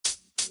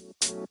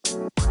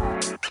Good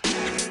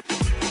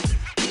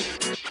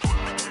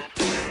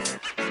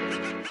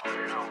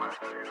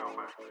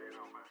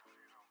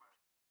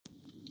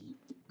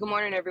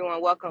morning, everyone.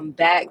 Welcome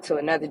back to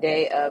another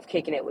day of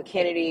Kicking It with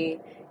Kennedy.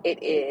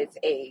 It is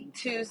a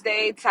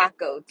Tuesday,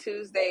 Taco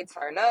Tuesday,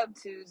 Turn Up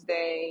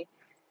Tuesday.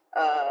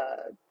 I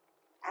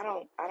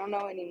don't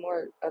know any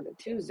more other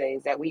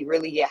Tuesdays that we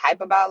really get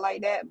hype about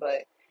like that,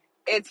 but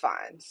it's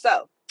fine.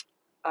 So,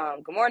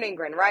 good morning,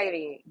 grand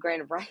risings,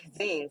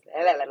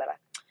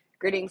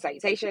 greetings,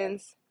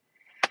 salutations,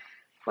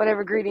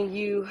 whatever greeting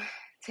you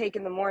take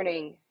in the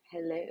morning.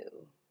 Hello.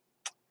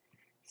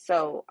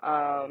 So,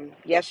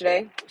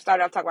 yesterday we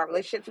started off talking about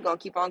relationships. We're gonna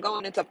keep on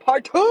going into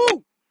part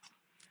two.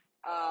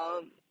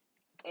 Um,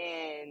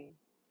 and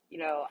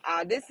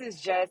this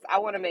is just I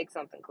want to make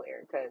something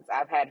clear because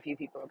I've had a few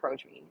people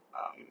approach me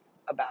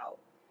about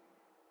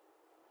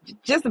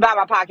just about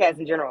my podcast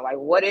in general. Like,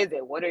 what is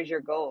it? What is your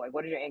goal? Like,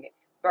 what is your end game?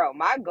 Bro,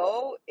 my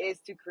goal is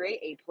to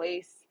create a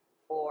place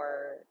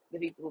for the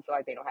people who feel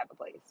like they don't have a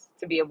place,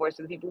 to be a voice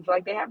for the people who feel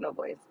like they have no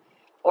voice,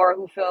 or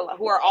who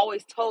are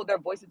always told their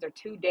voices are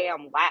too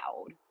damn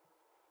loud.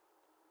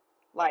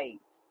 Like,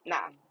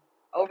 nah,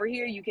 over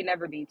here you can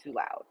never be too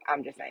loud.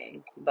 I'm just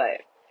saying,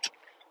 but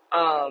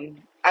I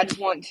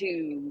just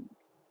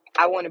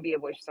I want to be a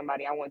voice for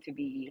somebody. I don't want to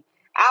be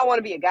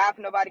a guy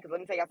for nobody, because let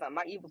me tell you something,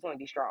 my evil's want to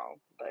be strong,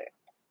 but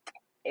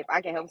if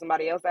I can help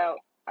somebody else out,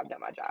 I've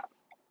done my job.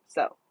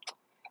 So,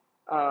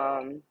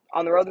 on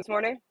the road this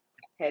morning,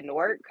 heading to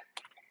work,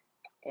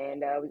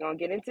 and we're going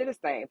to get into this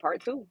thing,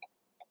 part two,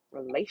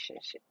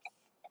 relationships.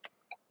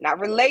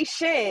 Not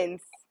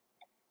relations,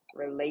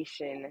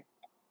 relationships,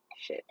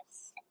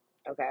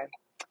 okay?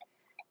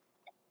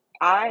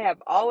 I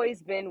have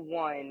always been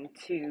one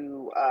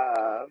to,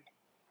 I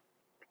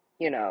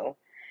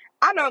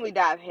normally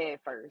dive head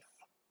first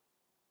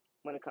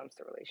when it comes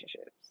to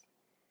relationships.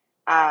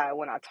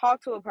 When I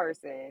talk to a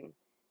person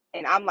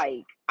and I'm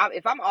like,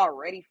 if I'm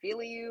already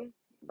feeling you,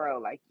 bro,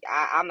 like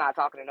I'm not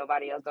talking to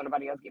nobody else. Don't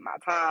nobody else get my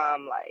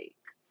time. Like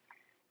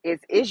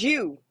it's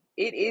you.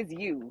 It is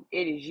you.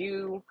 It is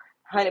you,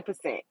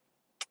 100%.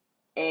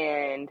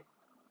 And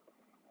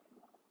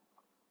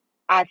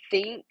I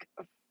think,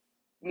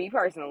 me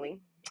personally,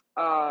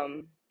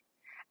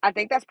 I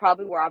think that's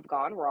probably where I've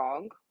gone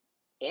wrong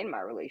in my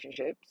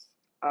relationships,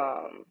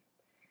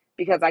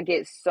 because I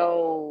get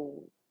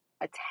so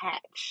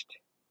attached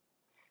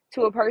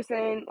to a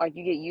person. Like,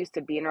 you get used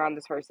to being around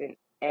this person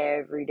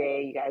every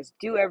day. You guys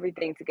do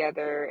everything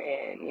together,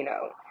 and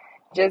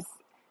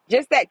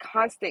just that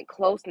constant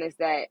closeness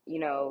that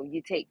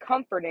you take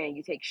comfort in,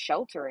 you take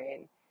shelter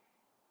in.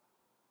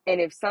 And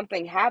if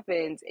something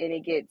happens and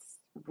it gets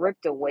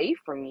ripped away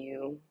from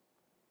you,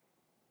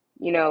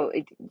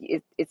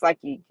 it's like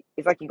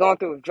you're going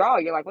through withdrawal.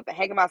 You're like, what the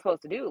heck am I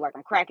supposed to do? Like,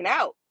 I'm cracking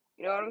out.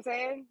 You know what I'm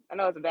saying? I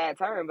know it's a bad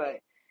term,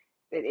 but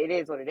it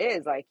is what it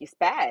is. Like, you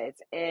spaz,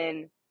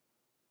 and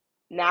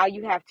now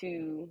you have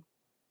to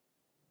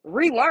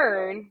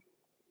relearn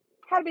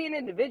how to be an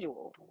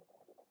individual.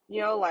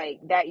 Like,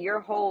 that your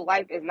whole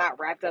life is not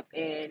wrapped up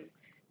in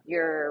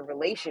your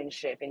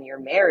relationship and your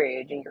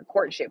marriage and your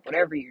courtship,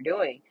 whatever you're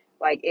doing.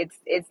 Like,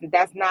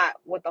 that's not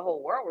what the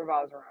whole world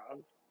revolves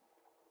around.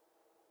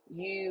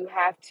 You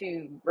have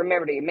to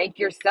remember to make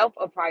yourself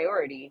a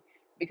priority,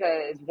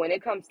 because when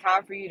it comes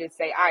time for you to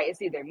say, all right,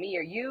 it's either me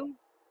or you,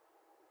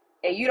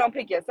 and you don't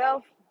pick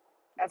yourself,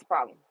 that's a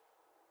problem.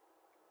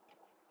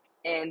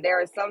 And there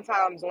are some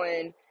times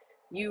when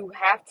you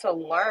have to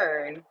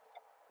learn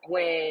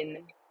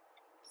when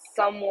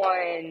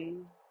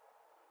someone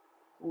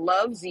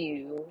loves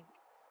you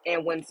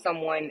and when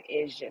someone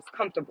is just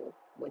comfortable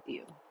with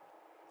you.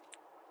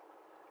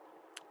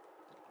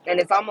 And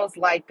it's almost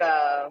like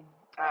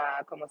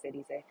como se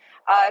dice?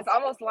 It's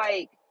almost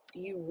like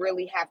you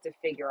really have to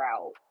figure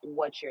out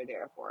what you're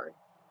there for.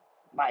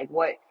 Like,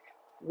 what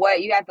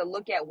you have to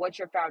look at, what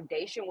your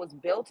foundation was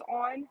built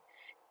on,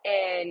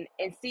 and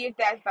see if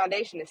that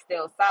foundation is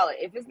still solid.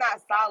 If it's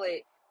not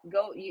solid,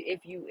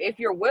 if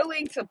you're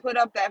willing to put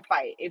up that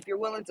fight, if you're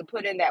willing to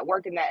put in that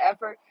work and that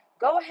effort,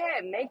 go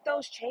ahead, make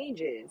those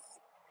changes.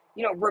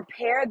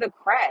 Repair the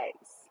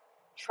cracks.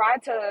 Try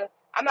to,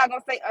 I'm not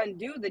gonna say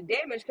undo the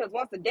damage, because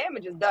once the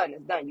damage is done,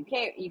 it's done. You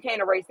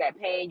can't erase that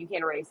pain. You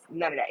can't erase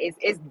none of that.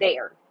 It's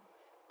there.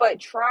 But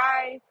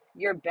try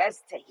your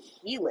best to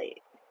heal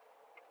it.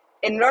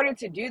 And in order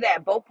to do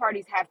that, both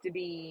parties have to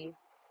be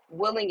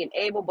willing and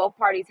able. Both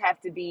parties have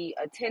to be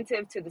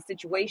attentive to the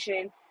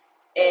situation.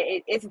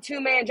 It's a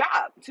two-man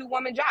job,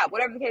 two-woman job,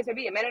 whatever the case may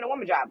be, a man and a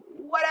woman job,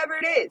 whatever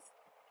it is.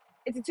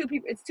 It's a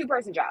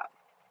two-person job.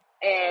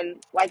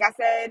 And like I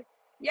said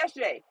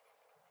yesterday,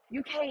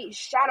 you can't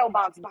shadow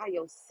box by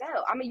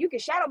yourself. I mean, you can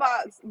shadow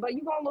box, but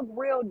you're going to look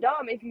real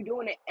dumb if you're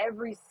doing it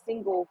every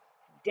single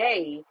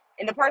day.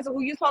 And the person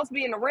who you're supposed to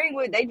be in the ring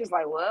with, they just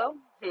like, well,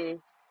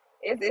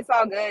 it's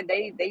all good.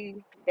 They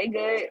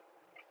good.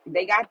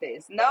 They got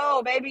this.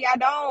 No, baby, I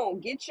don't.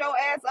 Get your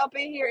ass up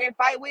in here and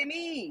fight with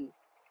me.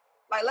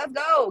 Like, let's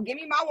go. Give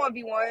me my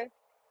 1v1.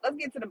 Let's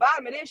get to the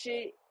bottom of this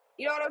shit.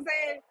 You know what I'm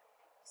saying?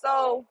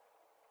 So,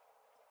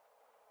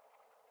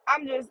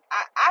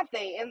 I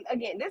think, and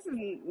again, this is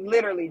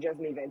literally just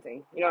me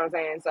venting. You know what I'm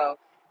saying? So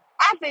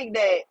I think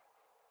that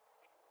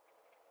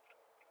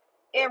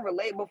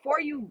before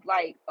you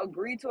like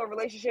agree to a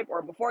relationship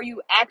or before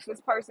you ask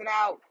this person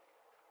out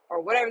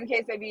or whatever the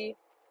case may be,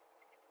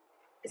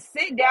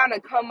 sit down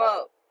and come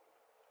up.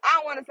 I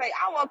don't want to say,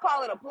 I won't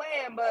call it a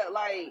plan, but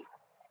like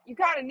you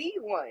kind of need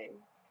one.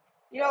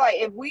 You know, like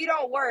if we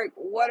don't work,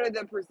 what are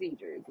the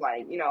procedures?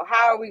 Like, you know,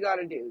 how are we going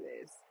to do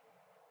this?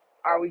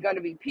 Are we going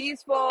to be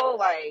peaceful?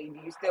 Like, do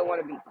you still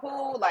want to be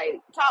cool?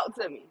 Like, talk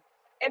to me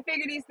and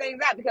figure these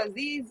things out, because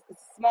these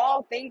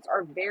small things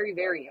are very,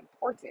 very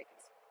important.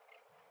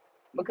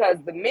 Because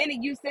the minute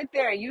you sit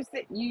there and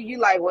you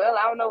like, well,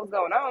 I don't know what's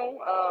going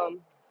on.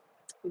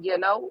 You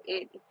know,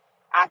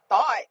 I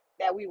thought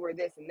that we were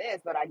this and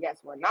this, but I guess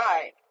we're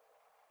not.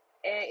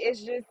 And it's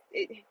just,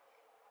 it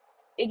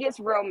gets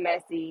real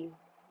messy.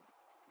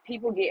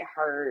 People get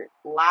hurt.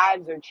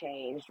 Lives are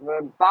changed.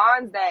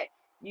 Bonds that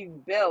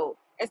you've built,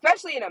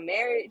 especially in a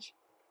marriage,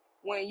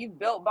 when you've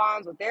built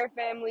bonds with their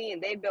family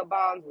and they built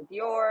bonds with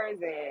yours,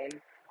 and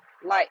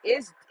like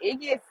it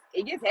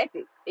gets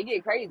hectic. It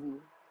gets crazy.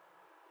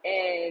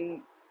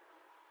 And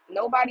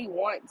nobody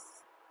wants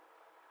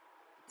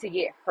to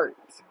get hurt.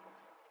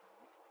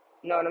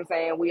 You know what I'm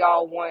saying? We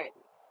all want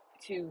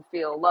to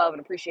feel loved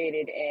and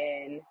appreciated,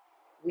 and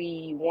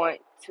we want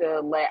to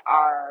let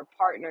our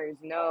partners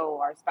know,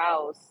 our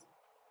spouse,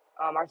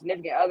 our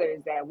significant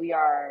others, that we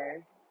are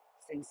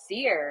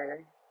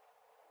sincere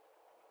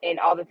in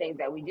all the things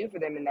that we do for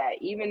them, and that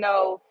even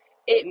though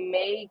it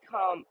may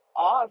come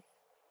off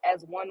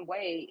as one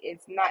way,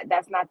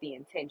 that's not the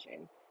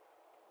intention.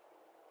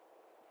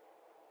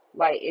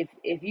 Like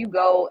if you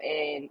go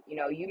and, you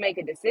know, you make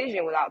a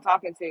decision without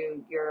talking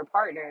to your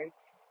partner,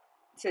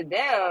 to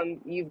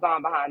them you've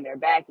gone behind their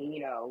back, and,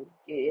 you know,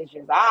 it's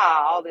just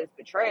all this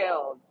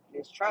betrayal,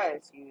 this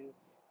trust.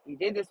 You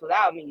did this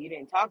without me. You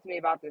didn't talk to me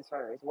about this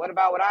first. What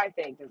about what I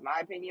think? Does my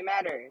opinion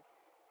matter?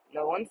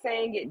 No one's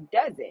saying it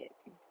doesn't.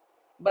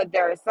 But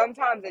there are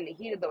sometimes in the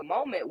heat of the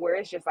moment where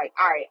it's just like,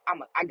 all right,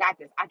 I got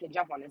this. I can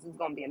jump on this. It's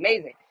going to be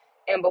amazing.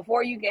 And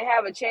before you can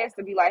have a chance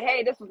to be like,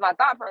 hey, this was my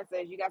thought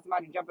process, you got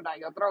somebody jumping down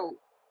your throat,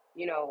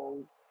 you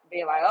know,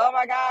 being like, oh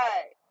my God,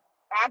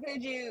 how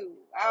could you?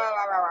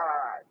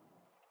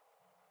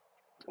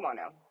 Come on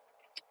now.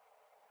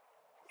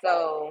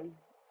 So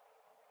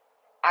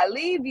I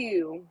leave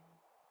you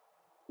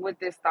with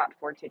this thought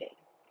for today.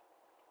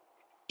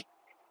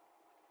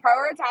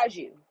 Prioritize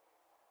you.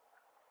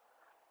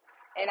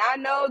 And I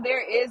know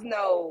there's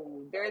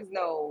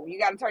no, you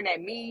got to turn that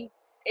me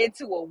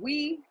into a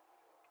we.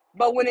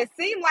 But when it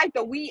seems like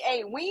the we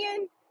ain't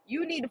win,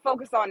 you need to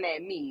focus on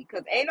that me,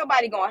 because ain't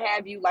nobody going to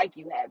have you like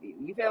you have you.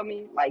 You feel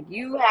me? Like,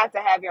 you have to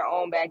have your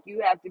own back.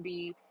 You have to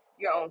be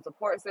your own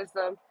support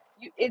system.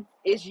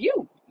 It's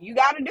you. You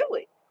got to do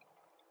it.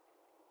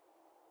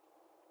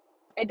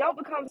 And don't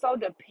become so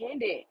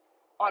dependent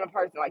on a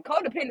person. Like,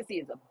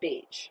 codependency is a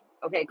bitch.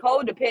 Okay?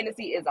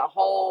 Codependency is a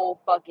whole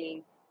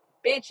fucking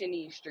bitch in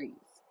these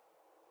streets.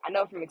 I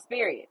know from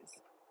experience.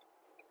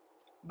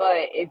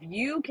 But if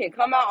you can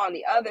come out on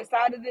the other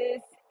side of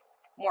this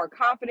more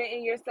confident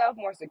in yourself,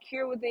 more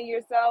secure within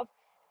yourself,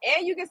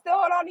 and you can still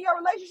hold on to your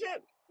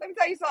relationship, let me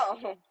tell you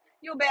something.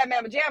 You a bad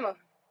mama jamma.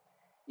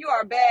 You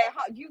are a bad,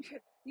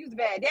 you's a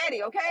bad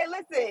daddy, okay?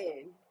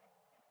 Listen.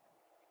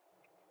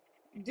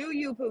 Do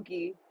you,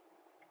 Pookie?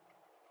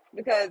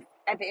 Because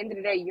at the end of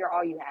the day, you're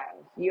all you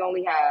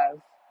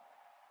have.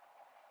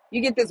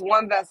 You get this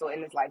one vessel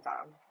in this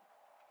lifetime.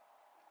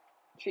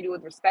 Treat it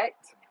with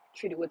respect.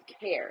 Treat it with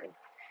care.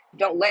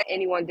 Don't let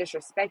anyone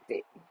disrespect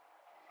it.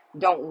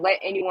 Don't let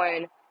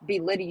anyone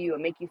belittle you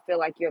and make you feel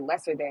like you're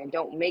lesser than.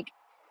 Don't let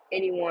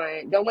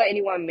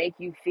anyone make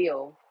you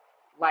feel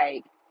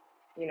like,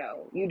 you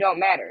know, you don't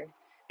matter.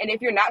 And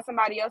if you're not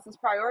somebody else's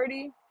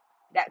priority,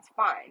 that's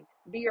fine.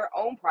 Be your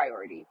own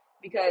priority,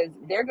 because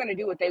they're going to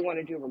do what they want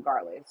to do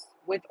regardless,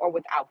 with or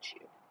without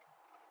you.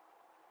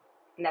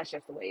 And that's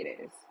just the way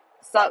it is.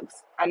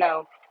 Sucks, I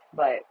know,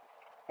 but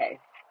hey,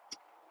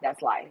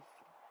 that's life.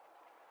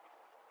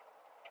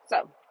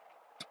 So,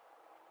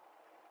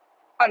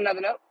 on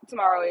another note,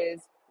 tomorrow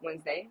is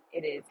Wednesday.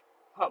 It is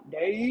hump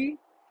day.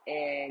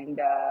 And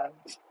that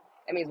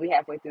means we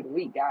halfway through the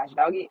week, guys.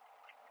 Doggy.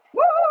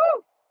 Woo!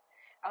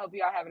 I hope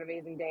you all have an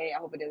amazing day. I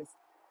hope it is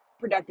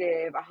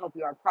productive. I hope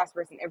you are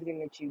prosperous in everything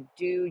that you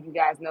do. You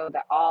guys know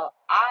that all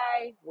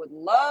I would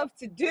love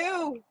to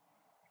do,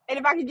 and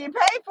if I could get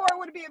paid for it,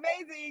 would be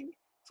amazing.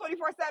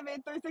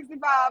 24/7,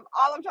 365.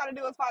 All I'm trying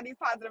to do is find these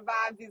positive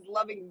vibes, these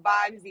loving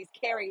vibes, these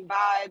caring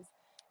vibes.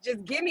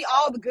 Just give me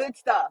all the good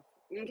stuff,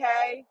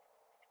 okay?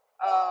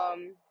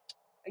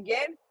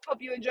 Again,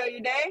 hope you enjoy your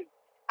day.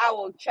 I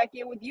will check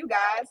in with you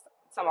guys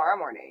tomorrow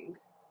morning.